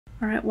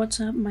Alright, what's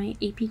up my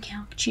AP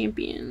Calc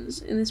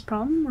champions? In this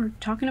problem, we're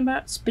talking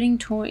about spinning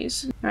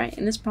toys. Alright,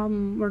 in this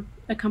problem,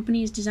 a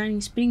company is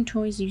designing spinning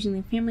toys using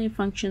the family of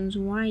functions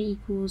y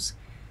equals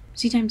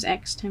c times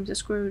x times the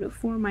square root of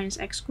 4 minus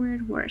x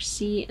squared, where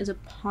c is a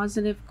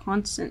positive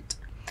constant.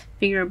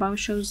 Figure above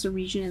shows the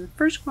region in the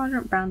first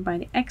quadrant bound by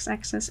the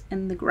x-axis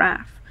and the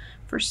graph.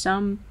 For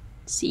some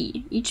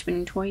c, each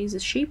spinning toy is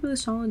the shape of the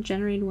solid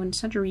generated when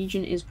such a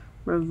region is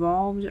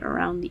revolved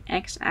around the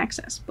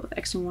x-axis. Both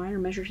x and y are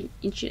measured in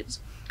inches.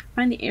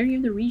 Find the area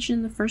of the region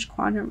in the first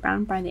quadrant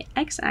bound by the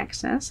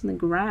x-axis and the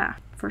graph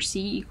for c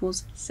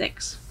equals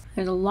 6.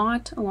 There's a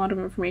lot of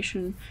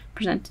information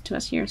presented to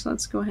us here, so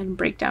let's go ahead and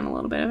break down a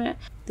little bit of it.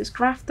 This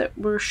graph that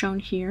we're shown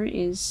here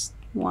is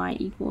y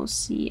equals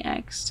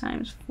cx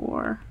times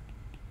 4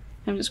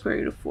 times the square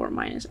root of 4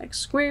 minus x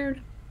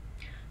squared.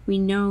 We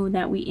know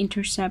that we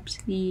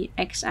intercept the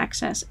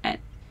x-axis at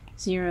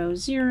 0,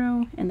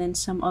 0, and then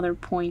some other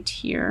point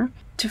here.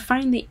 To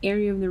find the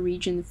area of the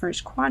region in the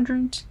first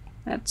quadrant,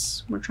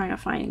 we're trying to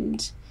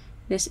find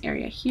this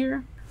area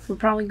here. We're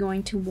probably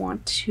going to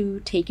want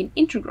to take an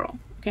integral.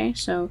 Okay,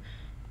 so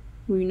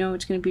we know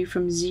it's going to be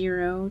from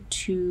 0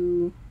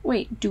 to...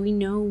 Wait, do we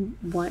know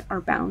what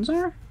our bounds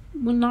are?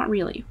 Well, not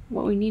really.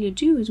 What we need to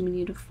do is we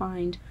need to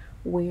find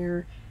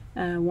where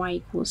y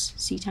equals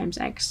c times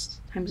x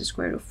times the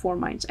square root of 4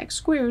 minus x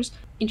squares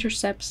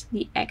intercepts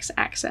the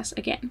x-axis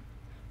again.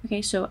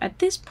 Okay, so at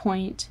this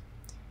point,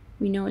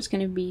 we know it's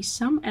going to be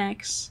some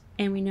x,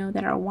 and we know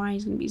that our y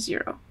is going to be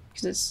 0,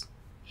 because it's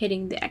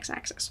hitting the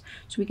x-axis.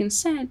 So we can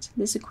set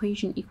this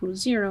equation equal to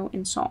 0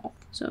 and solve.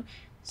 So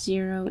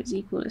 0 is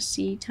equal to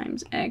c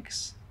times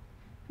x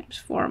times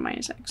 4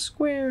 minus x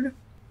squared.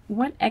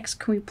 What x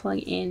can we plug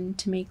in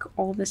to make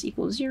all of this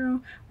equal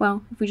 0?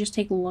 Well, if we just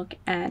take a look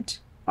at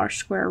our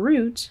square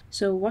root,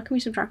 so what can we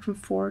subtract from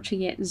 4 to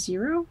get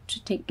 0,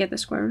 to get the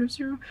square root of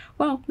 0?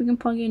 Well, we can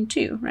plug in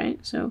 2, right?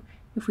 So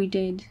if we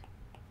did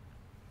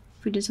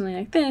something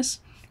like this,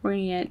 we're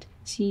going to get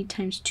c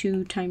times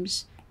 2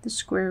 times the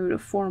square root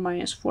of 4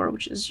 minus 4,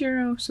 which is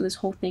 0, so this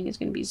whole thing is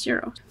going to be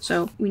 0.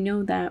 So we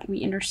know that we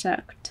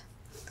intersect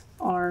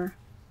our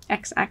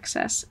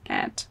x-axis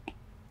at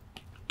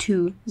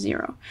 2,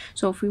 0.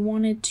 So if we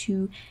wanted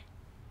to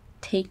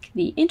take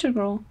the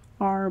integral,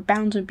 our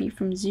bounds would be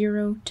from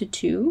 0 to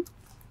 2,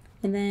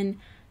 and then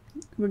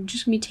we're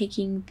just going to be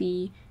taking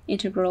the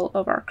integral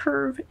of our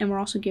curve, and we're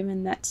also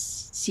given that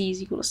c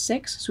is equal to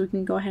 6, so we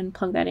can go ahead and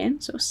plug that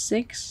in. So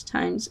 6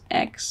 times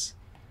x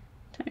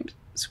times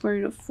square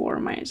root of 4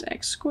 minus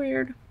x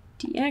squared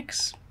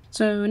dx.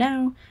 So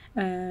now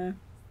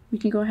we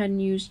can go ahead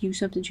and use u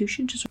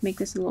substitution just to make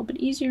this a little bit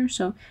easier.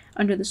 So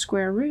under the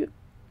square root,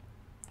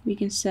 we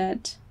can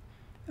set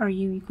our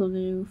u equal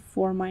to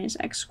 4 minus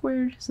x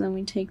squared. So then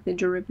we take the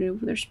derivative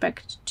with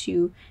respect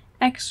to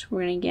x,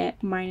 we're going to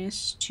get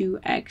minus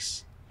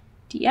 2x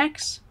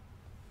dx.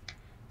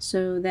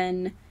 So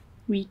then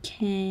we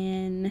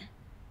can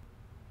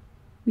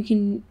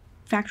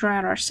factor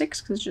out our 6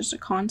 because it's just a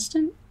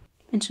constant.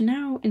 And so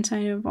now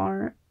inside of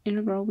our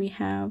integral we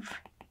have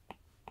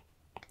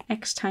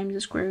x times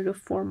the square root of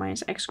 4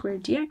 minus x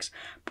squared dx,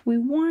 but we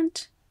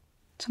want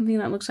something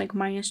that looks like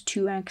minus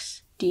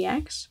 2x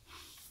dx.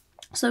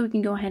 So we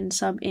can go ahead and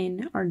sub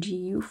in our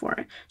du for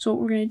it. So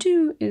what we're going to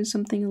do is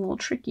something a little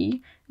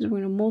tricky, is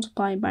we're going to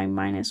multiply by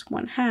minus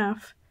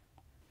 1/2,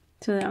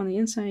 so that on the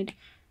inside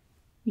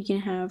we can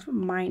have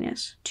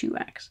minus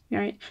 2x,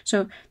 right?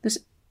 So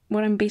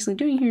what I'm basically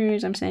doing here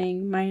is I'm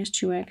saying minus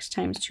 2x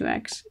times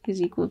 2x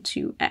is equal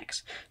to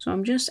x. So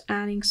I'm just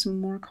adding some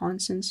more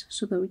constants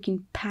so that we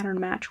can pattern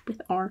match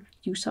with our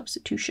u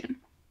substitution.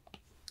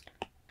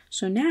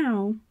 So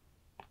now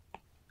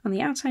on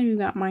the outside we've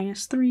got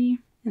minus 3,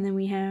 and then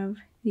we have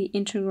the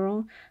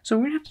integral. So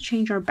we're going to have to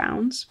change our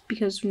bounds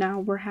because now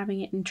we're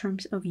having it in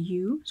terms of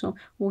u. So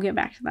we'll get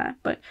back to that.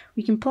 But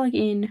we can plug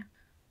in.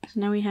 So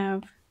now we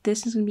have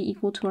this is going to be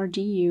equal to our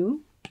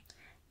du.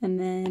 And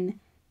then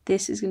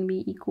this is going to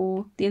be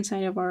equal, the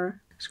inside of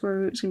our square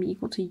root is going to be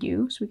equal to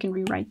u. So we can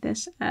rewrite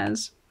this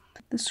as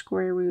the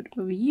square root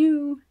of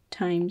u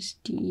times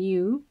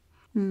du.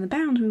 And in the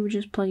bounds, we would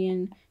just plug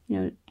in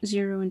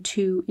 0 and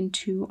 2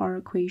 into our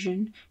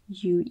equation,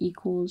 u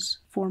equals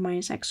 4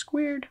 minus x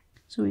squared.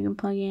 So we can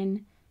plug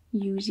in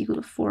u is equal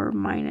to 4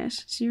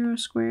 minus 0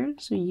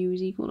 squared, so u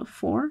is equal to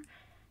 4.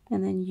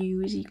 And then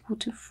u is equal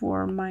to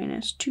 4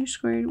 minus 2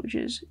 squared, which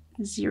is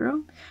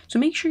 0. So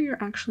make sure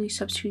you're actually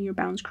substituting your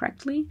bounds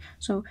correctly.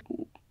 So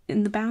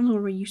in the bounds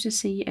where we used to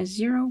see a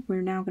 0,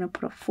 we're now going to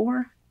put a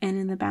 4. And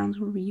in the bounds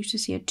where we used to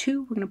see a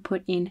 2, we're going to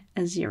put in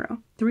a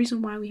 0. The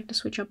reason why we have to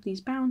switch up these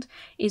bounds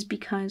is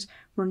because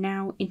we're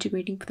now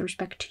integrating with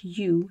respect to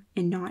u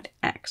and not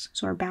x.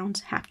 So our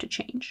bounds have to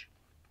change.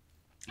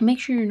 Make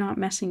sure you're not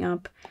messing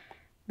up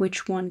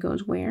which one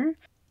goes where.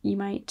 You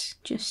might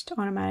just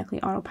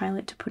automatically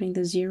autopilot to putting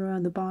the 0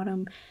 on the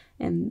bottom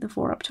and the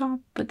 4 up top,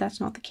 but that's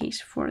not the case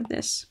for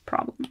this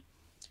problem.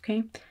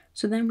 Okay,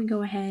 so then we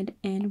go ahead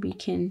and we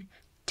can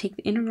take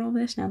the integral of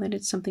this now that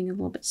it's something a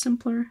little bit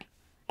simpler.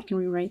 I can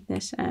rewrite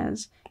this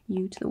as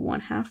u to the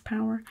 1/2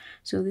 power.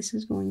 So this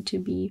is going to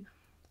be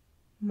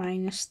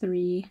minus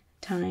 3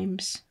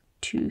 times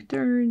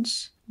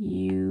 2/3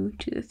 u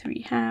to the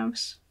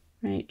 3/2,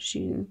 right? Just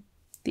using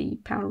the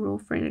power rule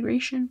for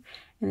integration.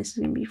 And this is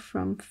going to be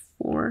from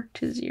 4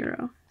 to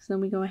 0. So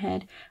then we go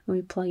ahead and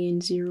we plug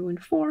in 0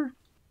 and 4.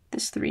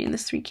 This 3 and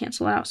this 3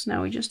 cancel out. So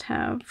now we just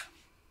have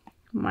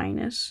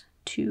minus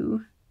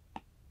 2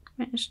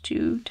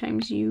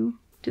 times u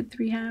to the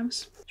 3/2.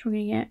 So we're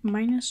going to get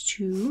minus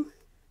 2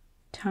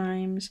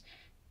 times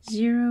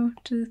 0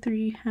 to the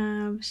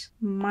 3/2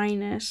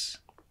 minus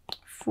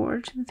 4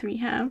 to the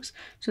 3/2.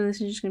 So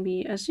this is just going to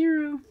be a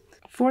 0.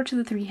 4 to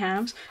the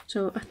 3/2.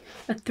 So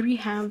a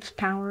 3/2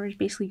 power is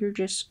basically you're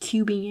just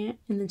cubing it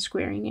and then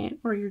squaring it,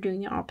 or you're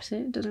doing the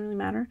opposite. It doesn't really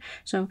matter.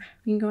 So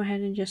we can go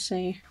ahead and just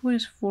say, what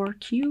is 4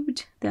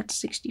 cubed? That's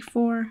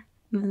 64.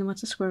 And then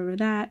what's the square root of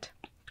that?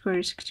 Square root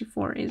of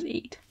 64 is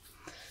 8.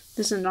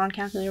 This is a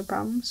non-calculator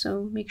problem,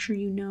 so make sure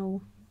you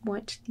know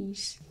what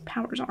these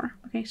powers are.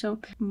 Okay, so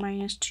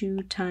minus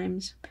 2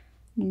 times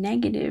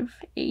negative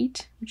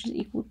 8, which is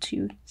equal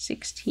to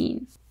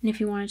 16. And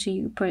if you wanted to,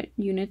 you put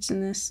units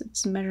in this.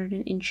 It's measured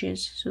in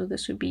inches, so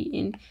this would be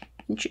in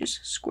inches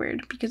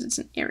squared because it's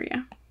an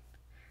area.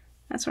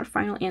 That's our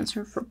final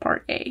answer for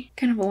part A.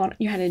 Kind of a lot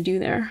you had to do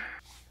there.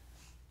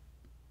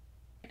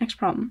 Next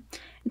problem.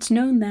 It's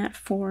known that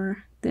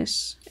for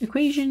this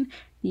equation,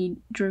 the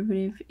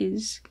derivative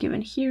is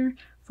given here.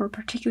 For a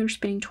particular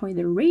spinning toy,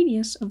 the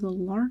radius of the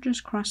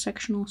largest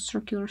cross-sectional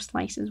circular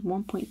slice is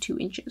 1.2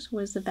 inches.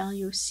 What is the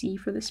value of C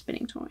for the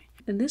spinning toy?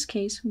 In this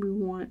case, we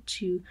want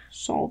to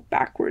solve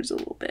backwards a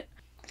little bit.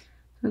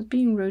 So it's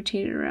being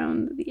rotated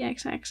around the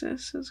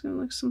x-axis. So it's going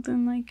to look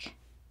something like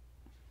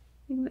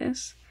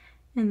this.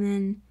 And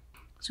then,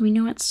 so we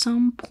know at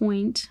some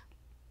point,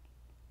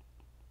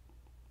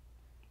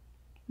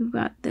 we've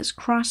got this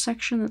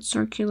cross-section that's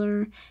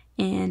circular,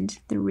 and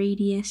the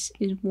radius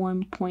is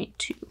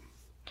 1.2.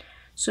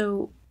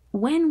 So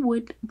when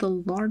would the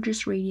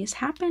largest radius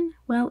happen?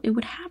 Well, it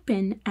would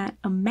happen at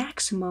a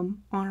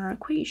maximum on our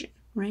equation,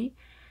 right?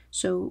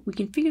 So we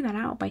can figure that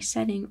out by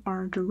setting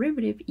our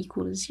derivative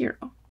equal to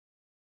 0.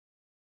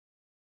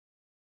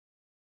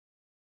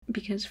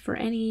 Because for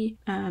any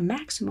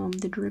maximum,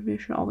 the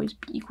derivative should always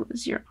be equal to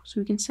 0. So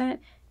we can set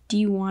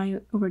dy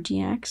over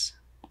dx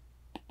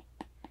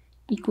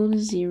equal to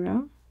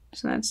 0.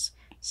 So that's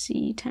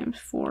c times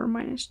 4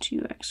 minus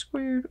 2x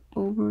squared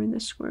over the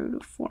square root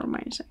of 4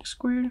 minus x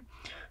squared.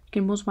 We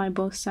can multiply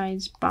both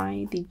sides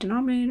by the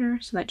denominator,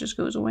 so that just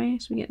goes away.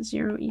 So we get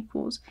 0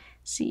 equals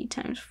c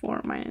times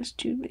 4 minus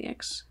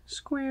 2x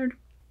squared.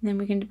 And then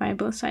we can divide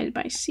both sides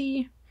by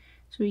c.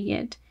 So we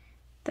get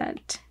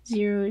that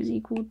 0 is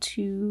equal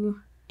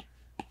to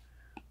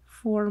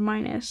 4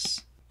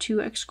 minus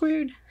 2x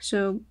squared.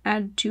 So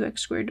add 2x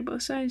squared to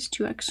both sides.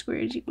 2x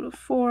squared is equal to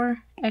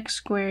 4. X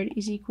squared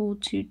is equal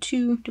to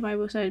 2. Divide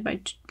both sides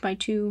by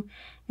 2.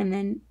 And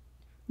then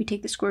we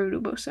take the square root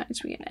of both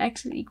sides. We get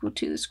x is equal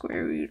to the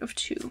square root of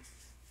 2.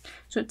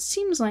 So it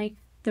seems like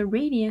the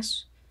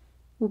radius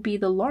will be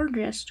the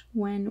largest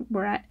when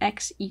we're at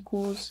x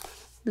equals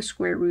the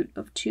square root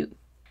of 2.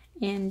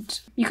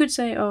 And you could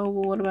say, oh,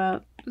 well, what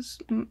about this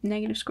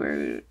negative square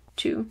root of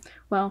 2?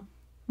 Well,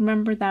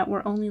 remember that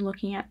we're only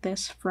looking at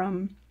this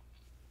from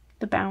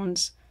the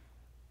bounds.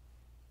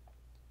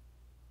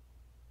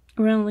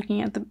 We're only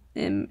looking at the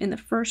in the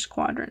first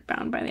quadrant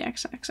bound by the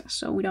x-axis,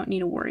 so we don't need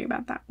to worry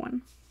about that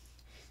one.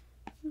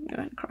 Go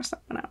ahead and cross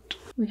that one out.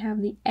 We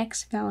have the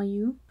x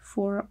value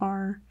for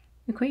our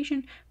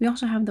equation. We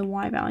also have the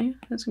y value.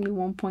 That's going to be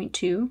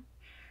 1.2.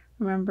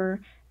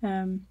 Remember,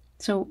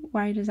 so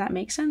why does that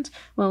make sense?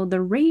 Well,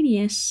 the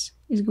radius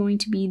is going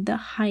to be the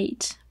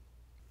height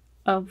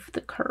of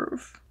the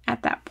curve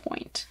at that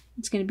point.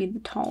 It's going to be the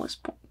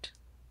tallest point.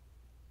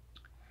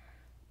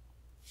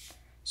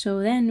 So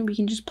then we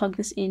can just plug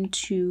this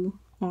into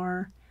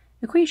our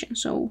equation.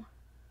 So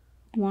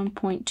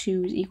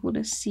 1.2 is equal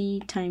to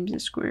c times the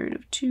square root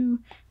of 2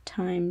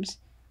 times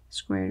the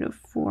square root of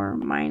 4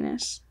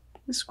 minus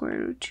the square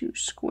root of 2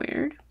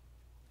 squared.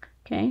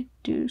 Okay,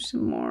 do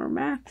some more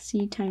math.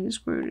 C times the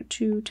square root of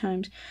 2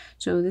 times,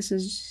 so this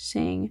is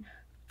saying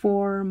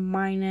 4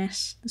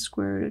 minus the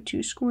square root of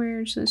 2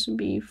 squared. So this would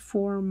be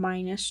 4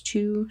 minus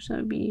 2, so that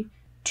would be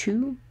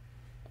 2.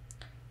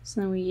 So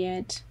then we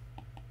get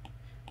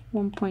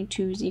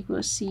 1.2 is equal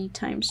to c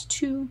times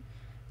 2.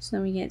 So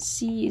then we get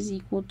c is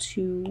equal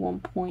to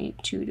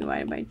 1.2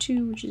 divided by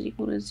 2, which is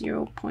equal to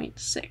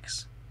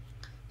 0.6.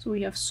 So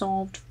we have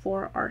solved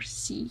for our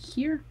c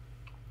here.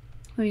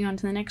 Moving on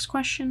to the next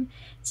question,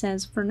 it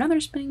says, for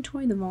another spinning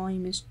toy, the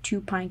volume is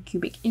 2 pi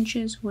cubic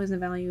inches. What is the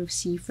value of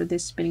c for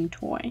this spinning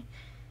toy?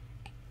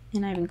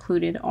 And I've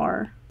included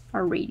our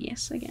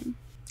radius again.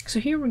 So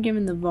here we're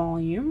given the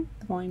volume.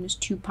 The volume is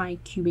 2 pi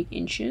cubic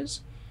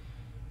inches.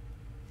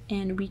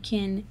 And we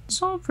can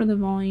solve for the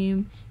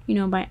volume, you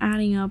know, by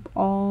adding up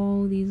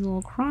all these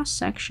little cross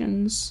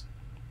sections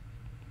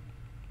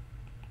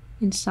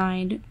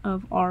inside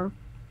of our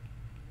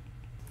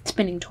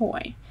spinning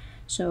toy.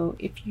 So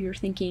if you're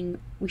thinking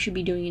we should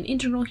be doing an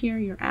integral here,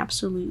 you're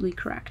absolutely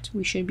correct.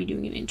 We should be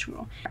doing an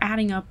integral. We're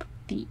adding up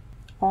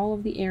all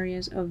of the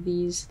areas of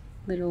these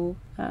little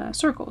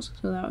circles.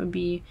 So that would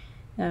be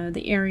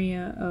the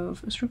area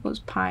of a circle is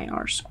pi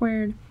r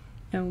squared.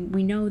 And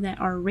we know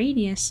that our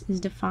radius is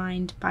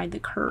defined by the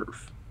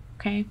curve,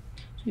 okay?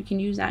 So we can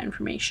use that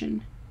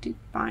information to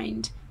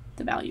find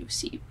the value of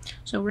c.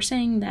 So we're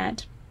saying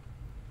that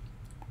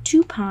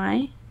 2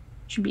 pi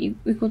should be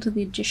equal to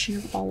the addition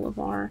of all of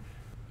our,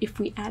 if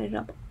we added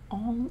up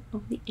all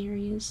of the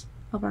areas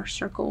of our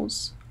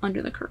circles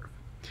under the curve.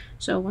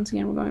 So once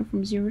again, we're going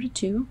from 0 to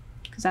 2,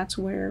 because that's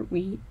where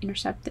we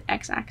intercept the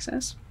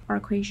x-axis. Our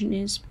equation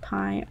is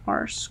pi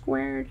r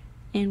squared,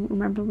 and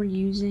remember we're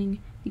using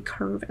the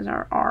curve as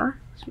our r,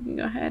 so we can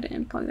go ahead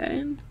and plug that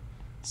in.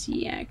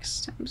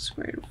 Cx times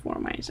square root of 4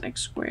 minus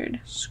x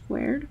squared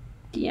squared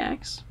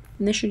dx.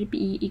 And this should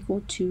be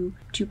equal to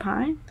 2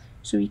 pi.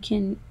 So we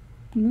can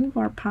move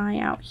our pi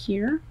out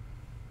here,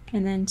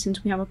 and then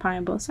since we have a pi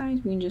on both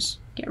sides, we can just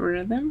get rid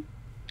of them.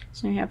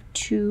 So we have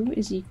 2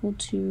 is equal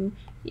to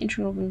the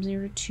integral from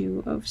 0 to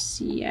 2 of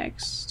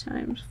cx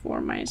times 4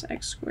 minus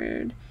x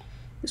squared,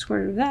 the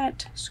square root of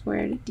that,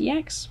 squared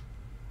dx.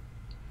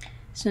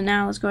 So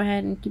now let's go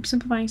ahead and keep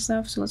simplifying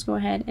stuff. So let's go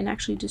ahead and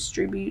actually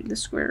distribute the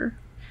square.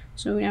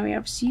 So now we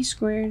have c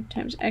squared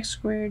times x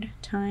squared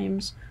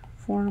times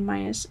 4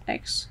 minus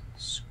x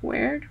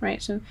squared,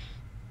 right? So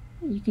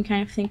you can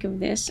kind of think of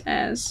this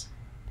as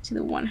to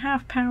the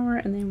 1/2 power,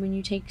 and then when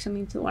you take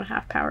something to the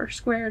 1/2 power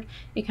squared,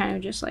 it kind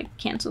of just like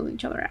cancels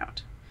each other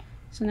out.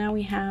 So now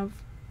we have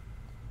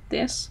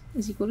this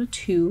is equal to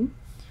 2.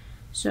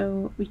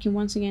 So we can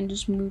once again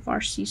just move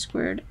our c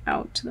squared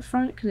out to the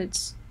front because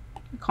it's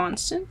a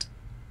constant.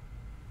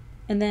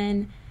 And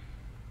then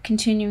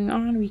continuing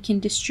on, we can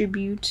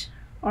distribute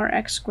our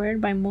x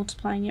squared by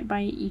multiplying it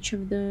by each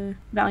of the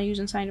values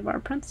inside of our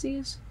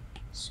parentheses.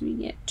 So we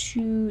get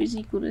 2 is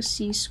equal to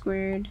c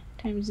squared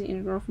times the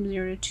integral from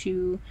 0 to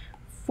 2,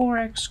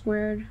 4x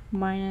squared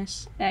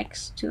minus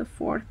x to the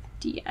 4th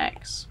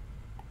dx.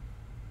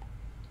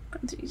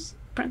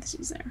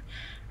 Parentheses there.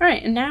 All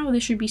right, and now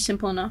this should be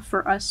simple enough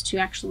for us to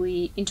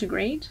actually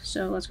integrate.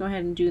 So let's go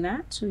ahead and do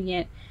that. So we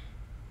get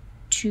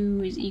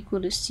 2 is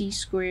equal to c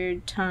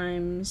squared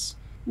times,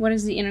 what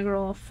is the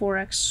integral of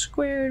 4x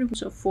squared?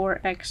 So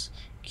 4x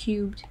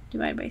cubed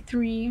divided by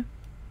 3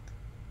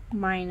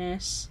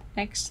 minus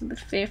x to the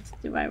 5th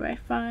divided by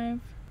 5.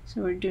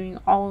 So we're doing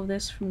all of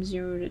this from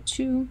 0 to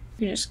 2.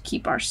 We can just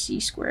keep our c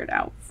squared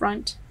out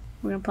front.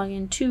 We're going to plug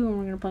in 2 and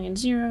we're going to plug in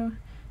 0.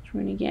 So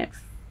we're going to get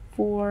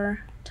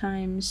 4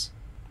 times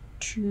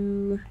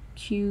 2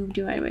 cubed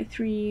divided by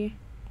 3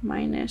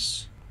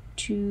 minus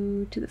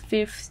 2 to the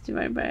 5th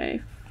divided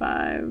by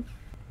 5.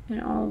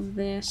 And all of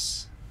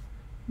this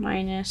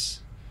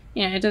minus,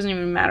 it doesn't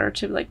even matter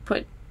to like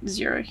put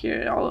 0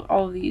 here.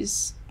 All of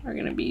these are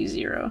going to be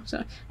 0. So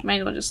you might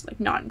as well just like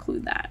not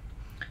include that.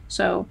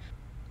 So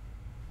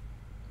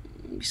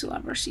we still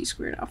have our c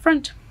squared out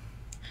front.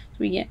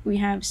 So we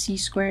have c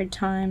squared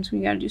times,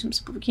 we got to do some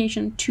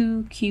simplification.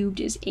 2 cubed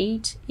is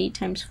 8. 8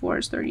 times 4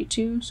 is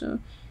 32. So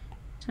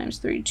times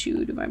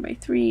 32 divided by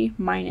 3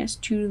 minus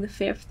 2 to the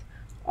 5th,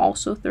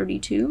 also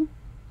 32.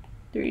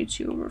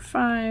 32 over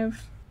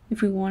 5.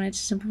 If we wanted to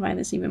simplify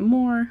this even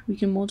more, we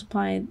can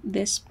multiply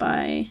this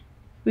by,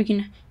 we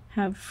can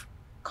have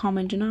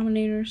common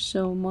denominators,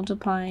 so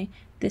multiply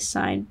this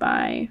side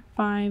by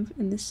 5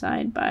 and this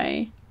side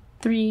by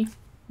 3.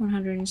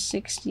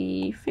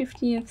 160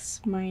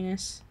 50ths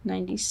minus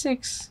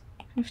 96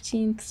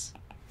 15ths,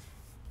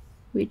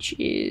 which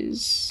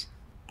is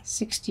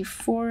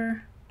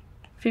 64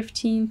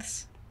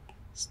 15ths,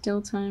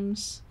 still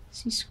times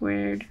c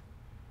squared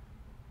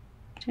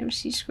times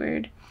c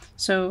squared.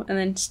 So, and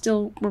then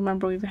still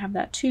remember we have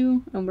that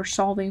 2, and we're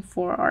solving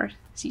for our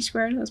c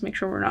squared. Let's make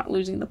sure we're not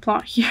losing the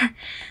plot here.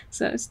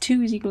 So it's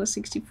 2 is equal to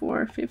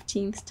 64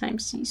 15ths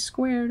times c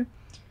squared.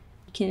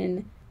 We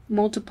can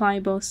multiply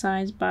both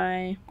sides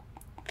by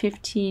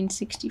 15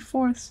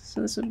 64ths, so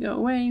this would go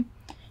away.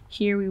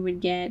 Here we would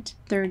get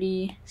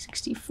 30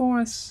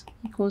 64ths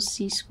equals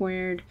c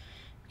squared.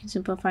 We can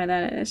simplify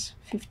that as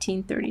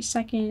 15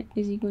 32nd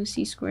is equal to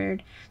c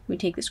squared. We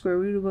take the square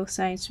root of both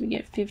sides, so we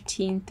get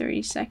 15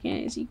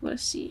 32nd is equal to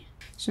c.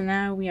 So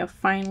now we have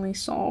finally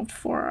solved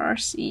for our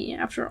c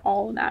after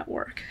all of that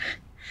work.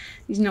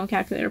 These no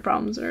calculator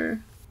problems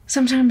are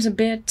sometimes a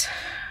bit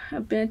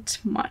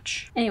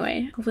much.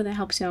 Anyway, hopefully that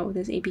helps you out with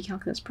this AP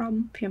Calculus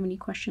problem. If you have any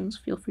questions,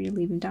 feel free to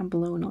leave them down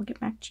below and I'll get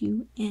back to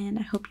you. And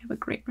I hope you have a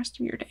great rest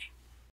of your day.